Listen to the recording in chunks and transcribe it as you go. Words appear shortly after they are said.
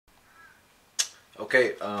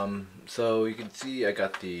Okay, so you can see I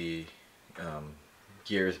got the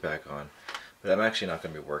gears back on, but I'm actually not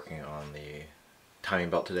going to be working on the timing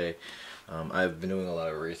belt today. I've been doing a lot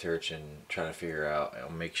of research and trying to figure out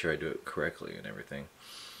and make sure I do it correctly and everything.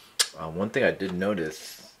 One thing I did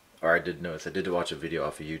notice, I did watch a video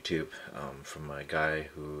off of YouTube from a guy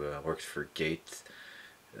who works for Gates,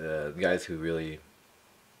 the guys who really,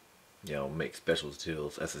 make special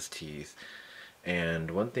tools, SSTs. And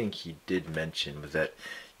one thing he did mention was that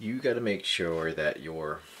you got to make sure that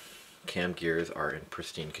your cam gears are in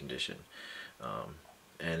pristine condition.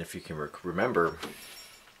 And if you can remember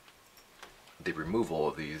the removal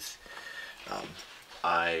of these,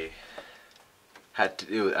 I had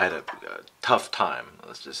a tough time,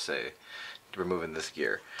 let's just say, removing this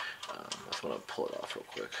gear. I just want to pull it off real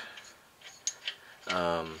quick.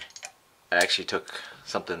 I actually took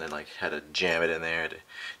something and had to jam it in there to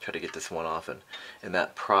try to get this one off, and in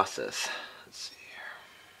that process, let's see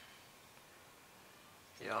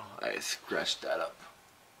here, I scratched that up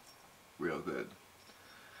real good.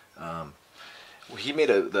 He made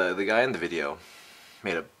the guy in the video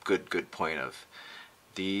made a good point of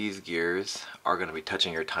these gears are going to be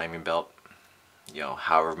touching your timing belt,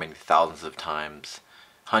 however many thousands of times,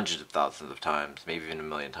 hundreds of thousands of times, maybe even a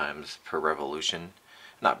million times per revolution.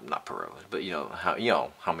 Not per revolution, but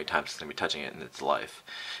how many times it's going to be touching it in its life.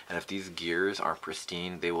 And if these gears aren't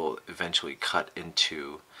pristine, they will eventually cut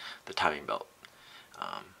into the timing belt.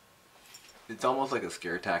 It's almost like a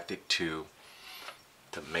scare tactic to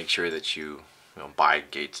make sure that you buy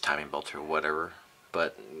Gates timing belts or whatever.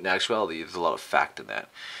 But in actuality, there's a lot of fact in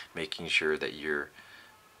that. Making sure that your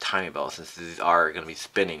timing belt, since these are going to be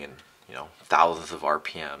spinning in thousands of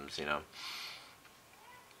RPMs,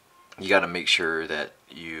 you got to make sure that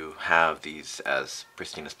you have these as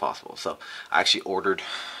pristine as possible. So I actually ordered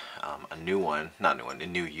a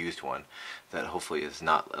new used one that hopefully is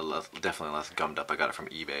definitely less gummed up. I got it from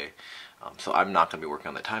eBay. So I'm not going to be working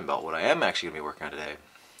on the timing belt. What I am actually going to be working on today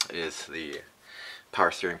is the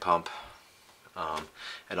power steering pump,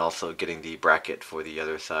 and also getting the bracket for the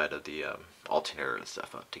other side of the alternator and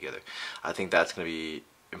stuff up together. I think that's going to be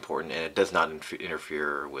important, and it does not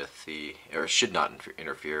interfere with should not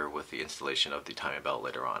interfere with the installation of the timing belt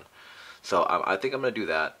later on. So I think I'm going to do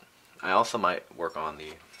that. I also might work on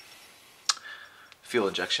the fuel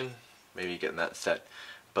injection, maybe getting that set.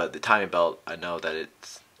 But the timing belt, I know that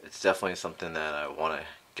it's definitely something that I want to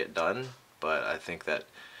get done. But I think that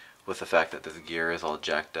with the fact that this gear is all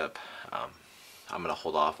jacked up, I'm going to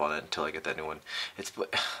hold off on it until I get that new one. It's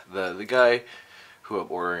the guy who I'm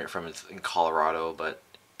ordering it from is in Colorado, but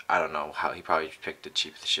I don't know how. He probably picked the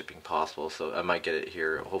cheapest shipping possible, so I might get it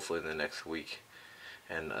here hopefully in the next week,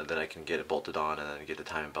 and then I can get it bolted on and then get the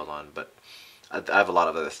timing belt on. But I have a lot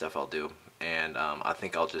of other stuff I'll do, and I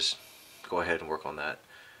think I'll just go ahead and work on that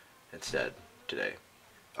instead today.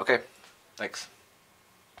 Okay, thanks.